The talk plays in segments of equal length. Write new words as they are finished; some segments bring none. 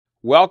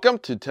Welcome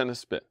to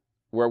Tennis Spin,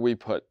 where we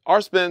put our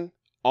spin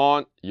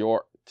on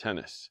your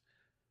tennis.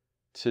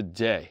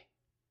 Today,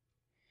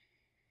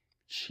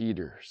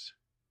 cheaters,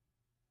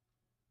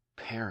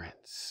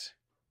 parents,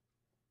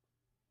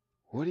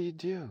 what do you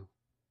do?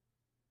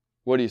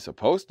 What are you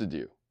supposed to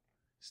do?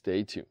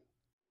 Stay tuned.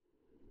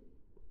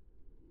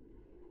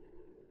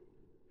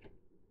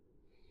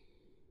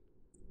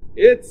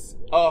 It's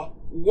a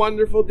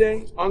wonderful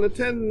day on the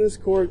tennis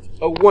court,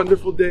 a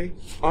wonderful day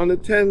on the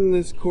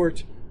tennis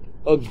court,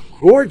 a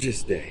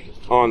gorgeous day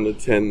on the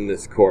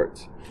tennis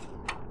court.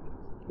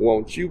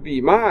 Won't you be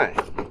mine?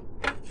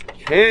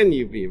 Can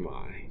you be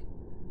mine?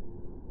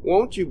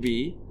 Won't you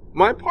be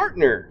my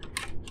partner?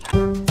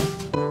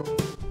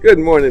 Good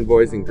morning,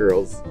 boys and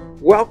girls.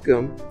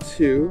 Welcome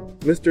to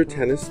Mr.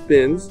 Tennis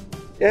Spin's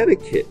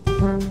Etiquette.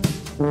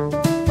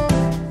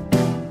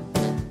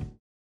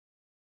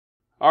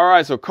 All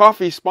right, so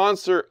coffee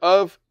sponsor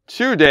of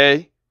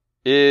today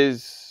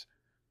is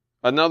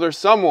another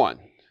someone.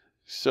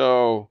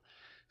 So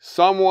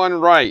someone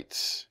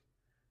writes,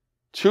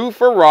 2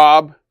 for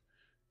Rob,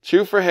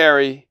 2 for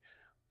Harry,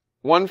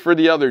 1 for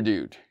the other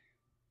dude.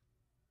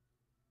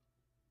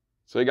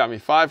 So he got me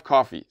 5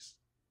 coffees.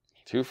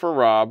 2 for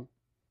Rob,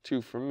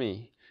 2 for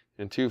me,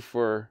 and 2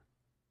 for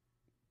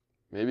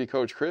maybe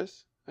Coach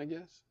Chris, I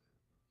guess.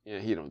 Yeah,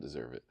 he don't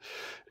deserve it.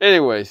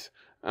 Anyways,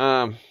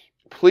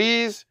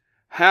 please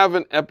have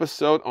an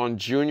episode on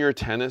junior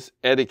tennis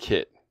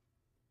etiquette.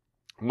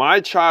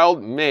 My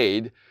child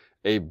made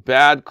a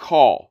bad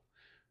call.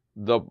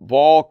 The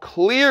ball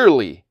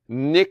clearly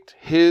nicked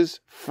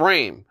his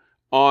frame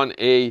on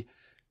a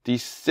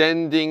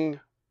deciding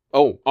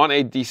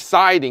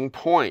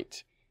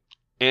point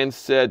and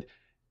said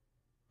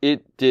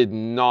it did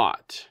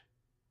not.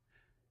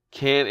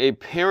 Can a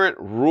parent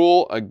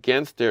rule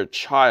against their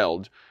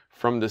child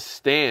from the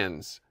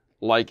stands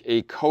like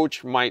a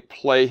coach might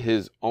play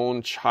his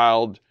own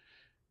child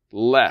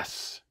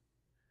less?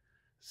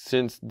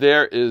 Since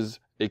there is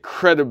a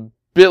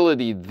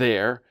credibility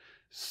there,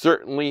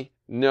 certainly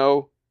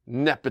no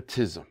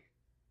nepotism.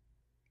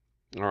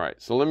 All right,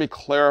 so let me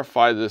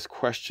clarify this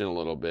question a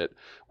little bit.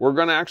 We're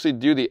going to actually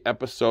do the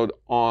episode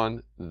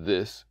on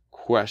this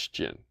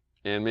question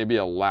and maybe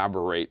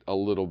elaborate a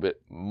little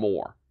bit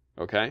more,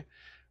 okay?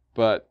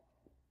 But,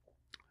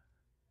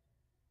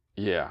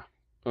 yeah.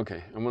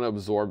 Okay, I'm going to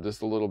absorb this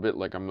a little bit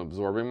like I'm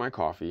absorbing my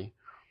coffee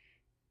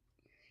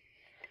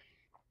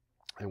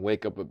and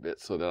wake up a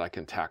bit so that I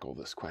can tackle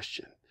this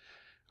question.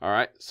 All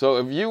right, so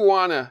if you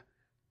want to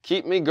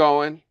keep me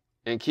going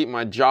and keep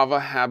my Java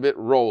habit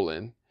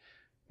rolling,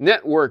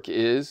 network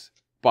is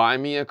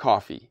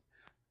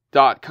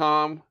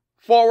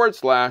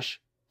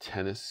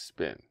buymeacoffee.com/tennis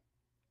spin.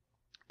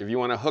 If you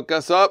want to hook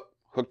us up,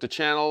 hook the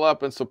channel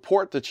up and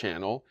support the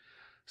channel,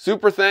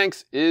 super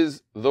thanks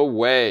is the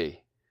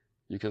way.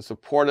 You can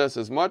support us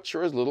as much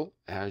or as little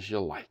as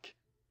you like.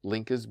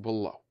 Link is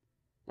below.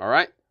 All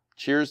right,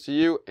 cheers to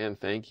you and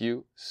thank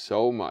you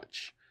so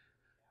much.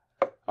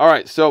 All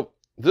right, so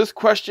this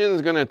question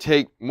is going to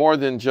take more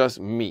than just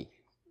me,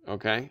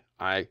 okay?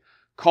 I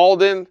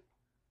called in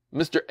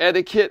Mr.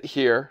 Etiquette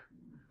here,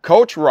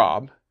 Coach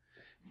Rob,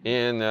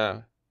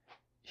 and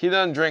he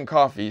doesn't drink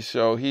coffee,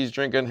 so he's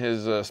drinking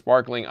his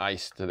sparkling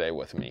ice today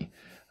with me.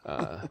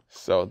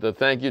 So the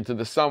thank you to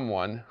the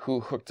someone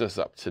who hooked us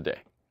up today.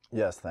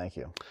 Yes, thank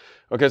you.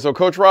 Okay, so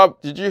Coach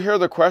Rob, did you hear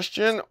the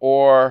question,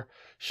 or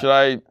should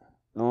I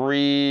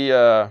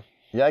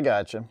Yeah, I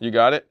got you. You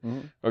got it?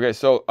 Mm-hmm. Okay,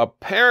 so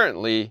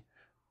apparently,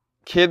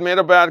 kid made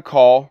a bad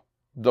call.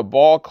 The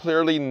ball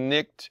clearly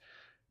nicked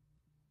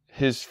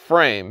his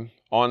frame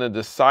on a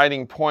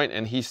deciding point,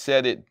 and he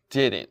said it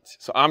didn't.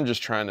 So I'm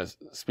just trying to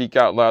speak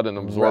out loud and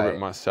absorb it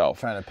myself.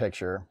 Trying to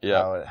picture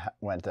how it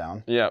went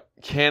down. Yeah.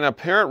 Can a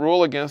parent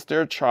rule against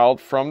their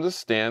child from the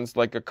stands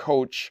like a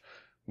coach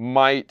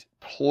might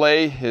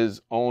play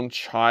his own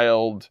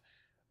child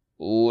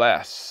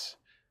less?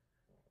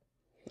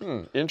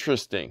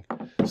 Interesting.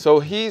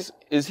 So is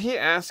he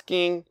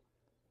asking,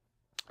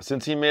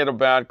 since he made a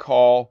bad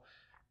call,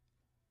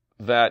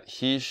 that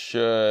he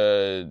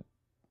should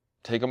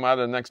take him out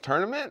of the next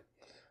tournament?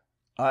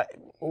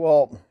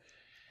 Well,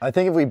 I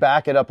think if we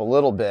back it up a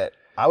little bit,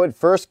 I would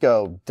first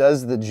go,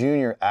 does the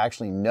junior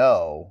actually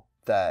know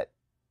that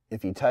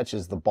if he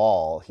touches the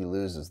ball, he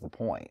loses the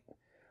point?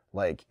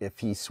 Like, if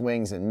he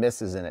swings and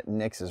misses and it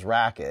nicks his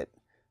racket,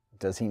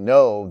 does he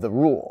know the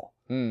rule?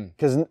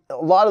 Because a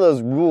lot of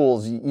those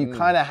rules, you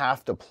kind of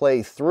have to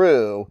play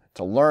through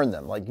to learn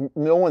them. Like,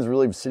 no one's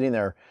really sitting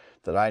there,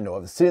 that I know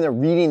of, sitting there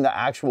reading the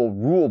actual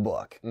rule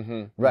book,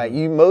 right?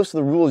 Most of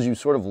the rules you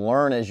sort of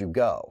learn as you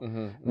go.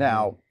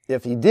 Now,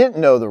 if he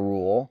didn't know the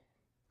rule,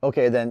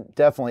 okay, then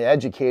definitely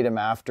educate him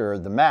after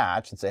the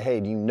match and say, hey,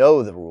 do you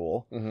know the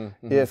rule?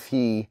 If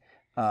he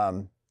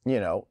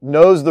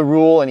knows the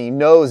rule and he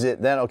knows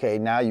it, then okay,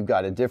 now you've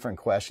got a different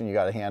question you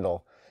got to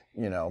handle.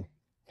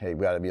 Hey, you've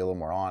got to be a little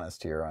more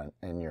honest here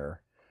in your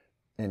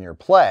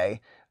play.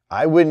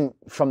 I wouldn't,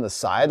 from the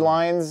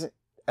sidelines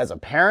as a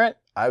parent,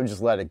 I would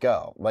just let it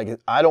go. Like,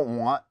 I don't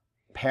want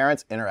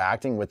parents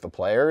interacting with the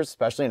players,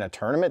 especially in a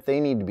tournament, they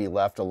need to be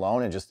left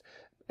alone and just,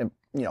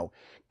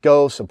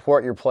 go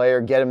support your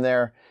player, get him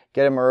there,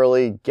 get him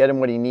early, get him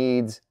what he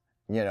needs,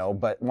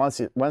 but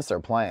once they're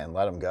playing,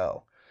 let them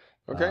go.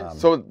 Okay.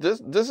 So this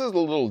is a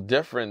little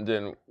different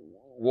than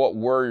what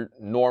we're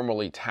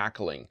normally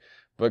tackling,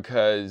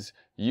 because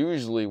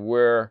usually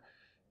we're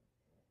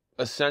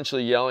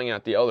essentially yelling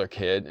at the other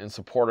kid and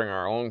supporting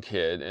our own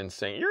kid and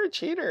saying, you're a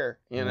cheater,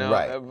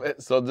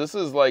 Right. So this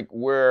is like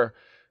we're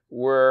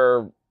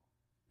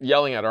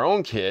yelling at our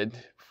own kid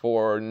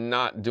for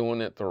not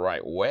doing it the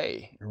right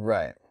way.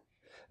 Right.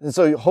 And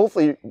so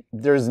hopefully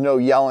there's no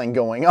yelling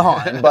going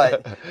on,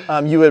 but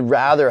you would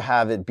rather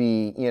have it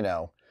be,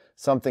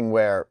 something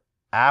where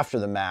after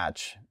the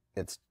match,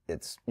 it's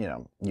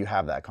you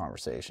have that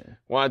conversation.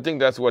 Well, I think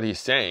that's what he's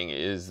saying,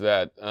 is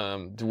that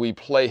do we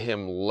play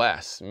him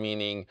less?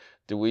 Meaning,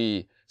 do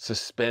we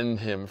suspend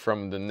him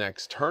from the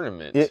next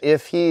tournament?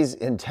 If he's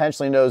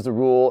intentionally knows the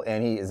rule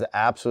and he is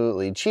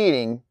absolutely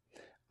cheating,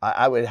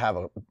 I would have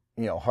a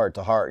heart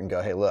to heart and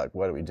go, hey, look,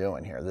 what are we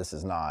doing here? This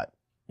is not,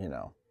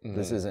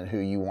 this isn't who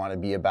you want to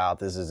be about.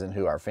 This isn't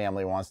who our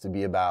family wants to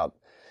be about.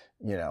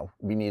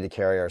 We need to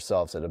carry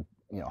ourselves at a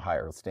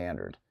higher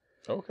standard.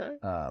 Okay.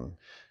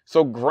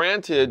 So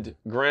granted,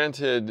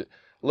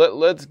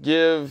 let's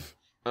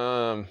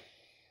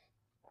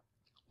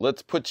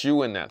put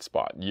you in that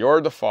spot.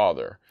 You're the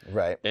father.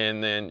 Right.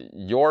 And then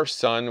your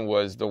son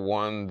was the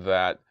one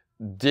that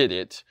did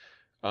it,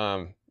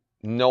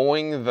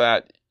 knowing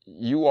that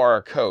you are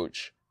a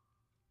coach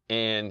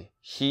and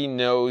he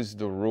knows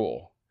the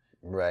rule.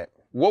 Right.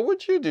 What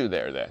would you do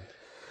there then?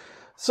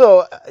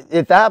 So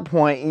at that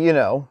point,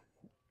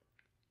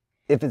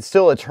 if it's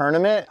still a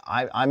tournament,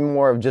 I'm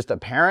more of just a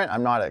parent.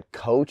 I'm not a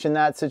coach in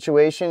that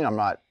situation. I'm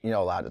not,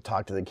 allowed to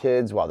talk to the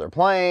kids while they're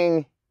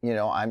playing.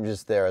 I'm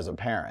just there as a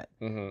parent.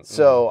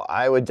 So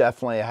I would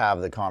definitely have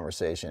the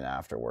conversation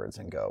afterwards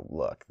and go,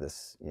 look,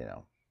 this,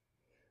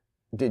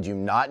 did you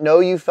not know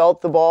you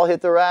felt the ball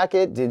hit the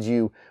racket?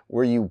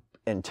 Were you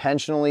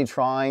intentionally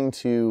trying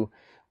to,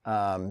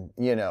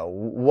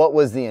 what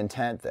was the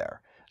intent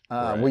there?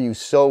 Right. Were you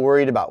so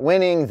worried about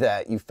winning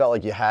that you felt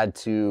like you had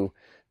to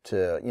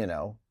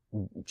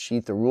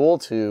cheat the rule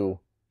to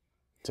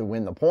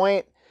win the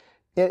point?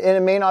 And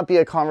it may not be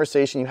a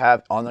conversation you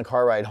have on the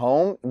car ride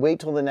home. Wait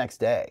till the next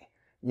day.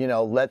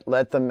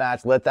 Let the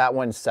match, let that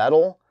one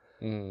settle,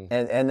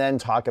 and then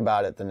talk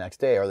about it the next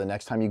day, or the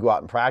next time you go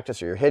out and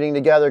practice or you're hitting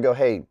together, go,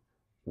 hey,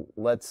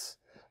 let's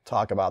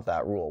talk about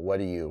that rule. What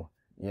do you,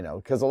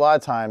 because a lot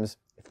of times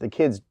if the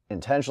kid's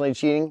intentionally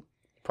cheating,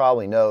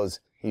 probably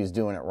knows he's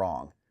doing it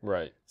wrong.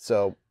 Right.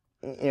 So,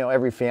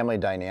 every family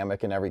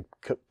dynamic and every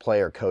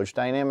player-coach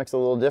dynamic's a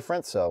little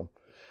different, so.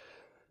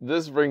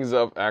 This brings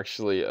up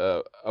actually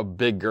a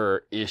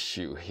bigger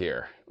issue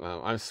here.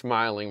 I'm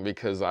smiling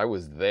because I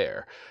was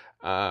there.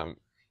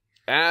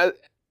 As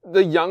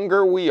the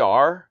younger we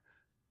are,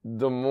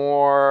 the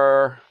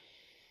more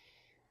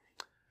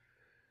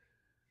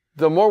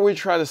we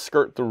try to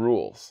skirt the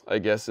rules, I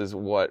guess, is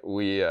what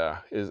we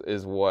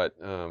is what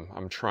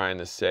I'm trying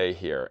to say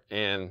here.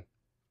 And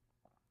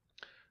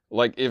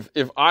like if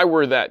I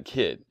were that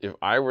kid,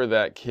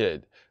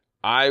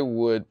 I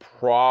would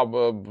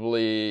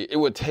probably, it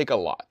would take a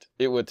lot.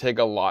 It would take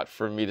a lot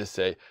for me to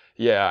say,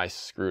 yeah, I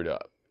screwed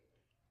up.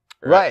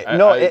 Right.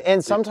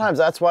 And sometimes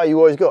that's why you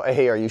always go,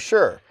 hey, are you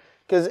sure?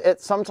 Because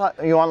sometimes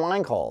on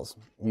line calls,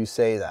 you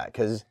say that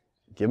because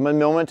give them a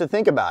moment to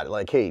think about it.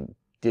 Like, hey,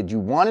 did you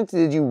want it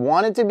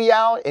to be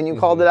out and you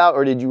called it out,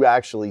 or did you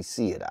actually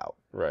see it out?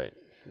 Right.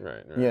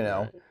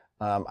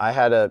 I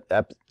had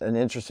an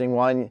interesting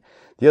one.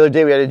 The other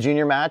day we had a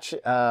junior match,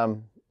 a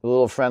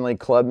little friendly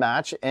club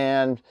match,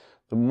 and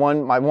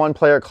my one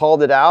player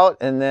called it out,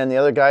 and then the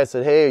other guy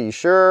said, hey, are you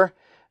sure?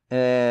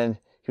 And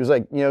he was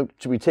like,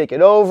 should we take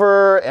it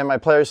over? And my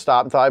player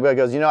stopped and thought about it. He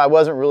goes, I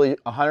wasn't really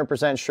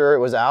 100% sure it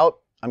was out.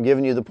 I'm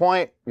giving you the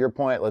point, your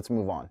point, let's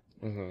move on.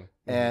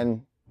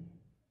 And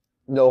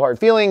no hard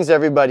feelings.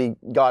 Everybody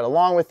got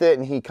along with it,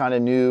 and he kind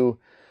of knew,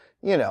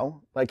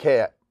 like,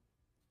 hey, I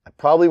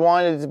probably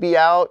wanted it to be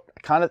out.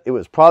 It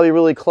was probably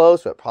really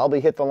close, but probably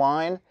hit the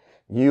line.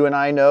 You and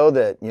I know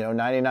that,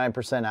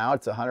 99% out,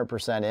 it's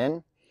 100%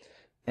 in.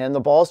 And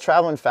the ball's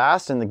traveling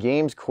fast and the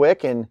game's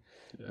quick, and,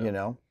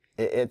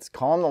 it's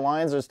calling the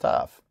lines is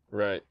tough.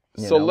 Right.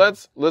 So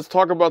let's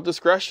talk about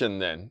discretion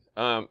then.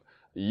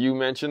 You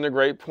mentioned a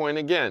great point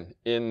again,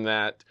 in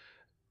that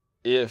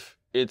if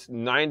it's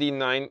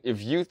 99,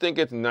 if you think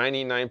it's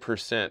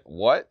 99%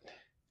 what?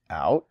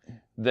 Out.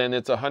 Then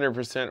it's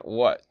 100%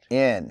 what?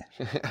 In.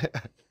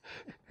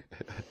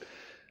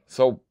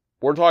 So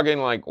we're talking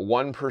like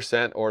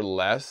 1% or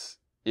less.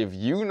 If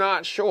you're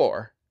not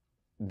sure,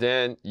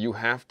 then you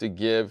have to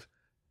give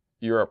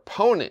your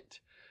opponent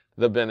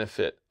the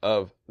benefit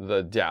of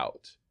the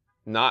doubt,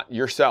 not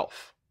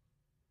yourself.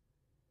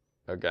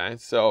 Okay,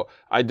 so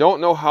I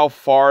don't know how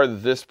far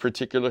this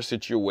particular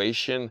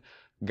situation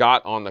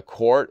got on the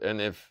court,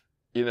 and if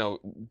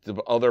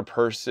the other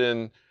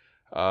person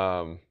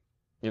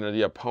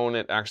the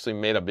opponent actually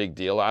made a big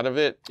deal out of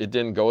it. It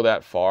didn't go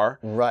that far.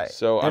 Right.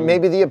 So and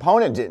maybe the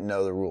opponent didn't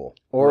know the rule,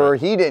 or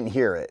he didn't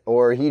hear it,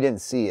 or he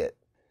didn't see it.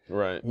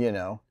 Right.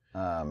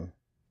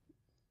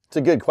 It's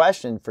a good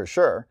question for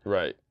sure.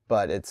 Right.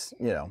 But it's,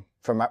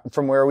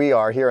 from where we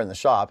are here in the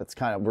shop, it's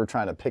we're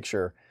trying to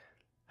picture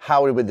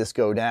how would this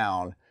go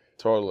down.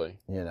 Totally.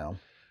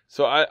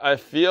 So I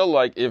feel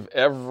like if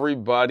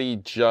everybody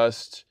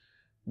just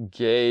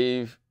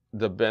gave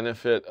the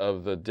benefit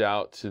of the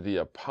doubt to the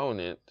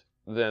opponent,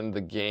 then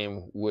the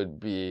game would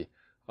be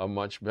a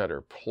much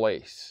better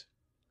place.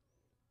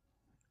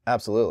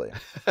 Absolutely.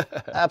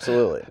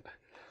 Absolutely.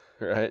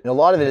 Right. A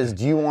lot of it is,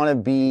 do you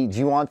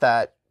want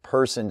that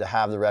person to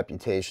have the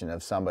reputation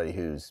of somebody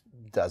who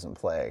doesn't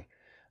play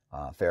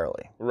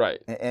fairly?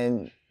 Right.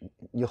 And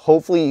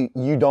hopefully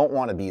you don't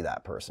want to be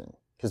that person,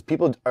 because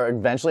people are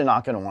eventually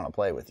not going to want to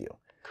play with you.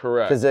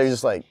 Correct. Because they're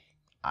just like,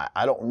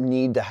 I don't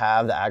need to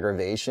have the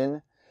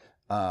aggravation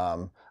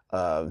of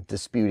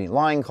disputing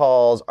line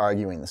calls,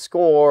 arguing the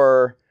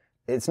score.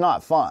 It's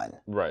not fun.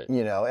 Right.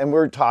 And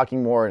we're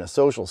talking more in a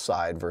social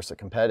side versus a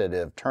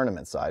competitive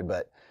tournament side,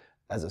 but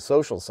as a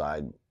social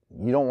side,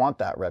 you don't want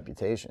that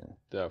reputation.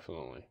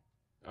 Definitely.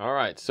 All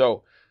right.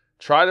 So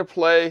try to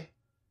play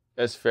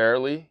as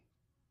fairly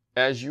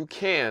as you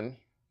can,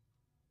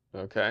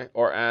 okay?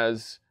 Or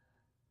as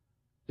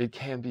it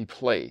can be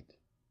played,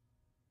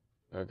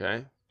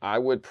 okay? I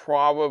would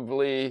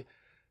probably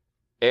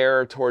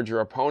err towards your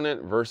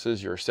opponent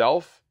versus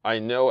yourself. I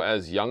know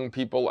as young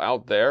people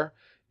out there,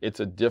 it's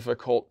a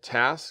difficult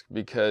task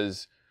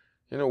because,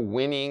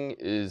 winning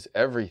is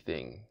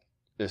everything,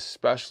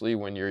 especially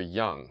when you're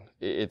young.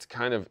 It's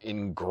kind of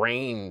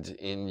ingrained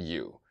in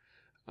you.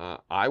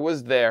 I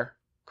was there.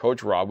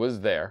 Coach Rob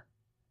was there.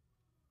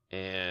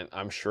 And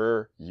I'm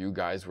sure you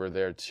guys were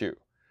there too.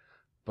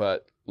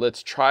 But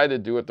let's try to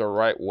do it the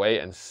right way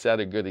and set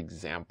a good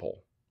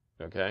example.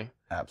 Okay?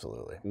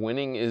 Absolutely.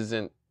 Winning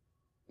isn't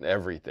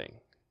everything.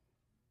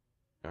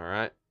 All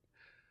right?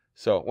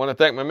 So I want to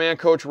thank my man,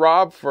 Coach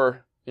Rob,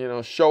 for,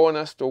 showing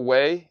us the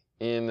way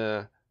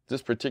in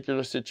this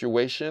particular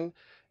situation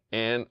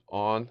and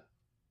on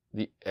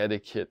the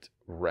etiquette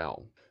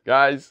realm.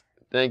 Guys,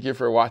 thank you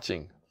for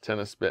watching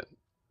Tennis Spin,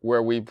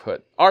 where we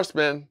put our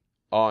spin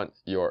on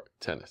your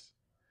tennis.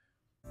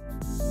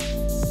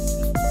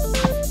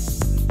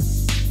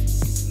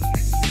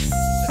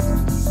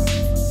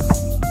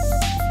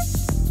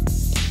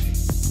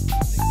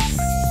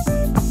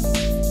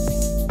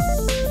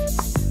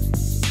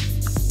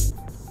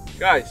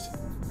 Guys,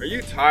 are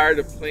you tired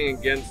of playing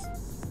against the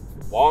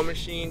ball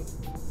machine?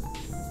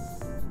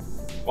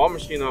 Ball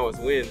machine always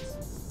wins,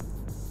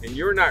 and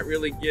you're not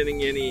really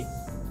getting any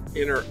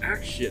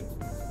interaction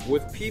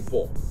with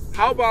people.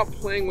 How about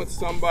playing with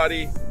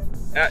somebody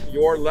at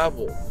your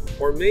level,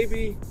 or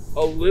maybe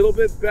a little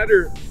bit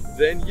better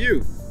than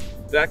you,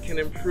 that can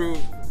improve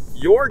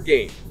your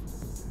game?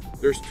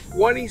 There's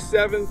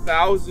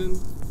 27,000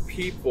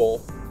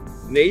 people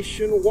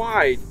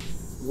nationwide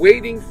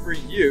waiting for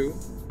you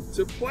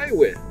to play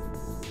with.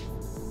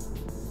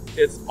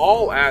 It's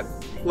all at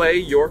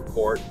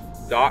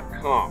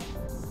playyourcourt.com.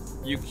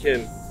 You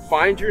can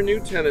find your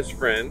new tennis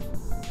friend,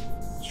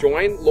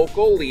 join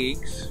local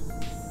leagues,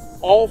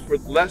 all for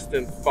less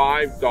than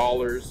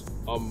 $5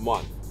 a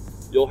month.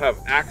 You'll have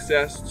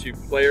access to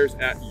players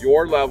at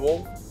your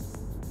level,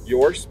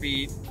 your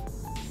speed,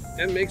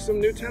 and make some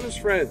new tennis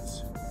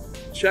friends.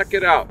 Check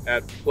it out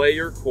at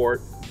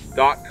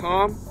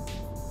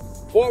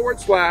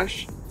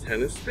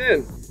playyourcourt.com/tennis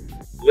spin.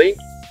 Link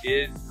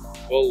is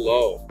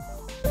below.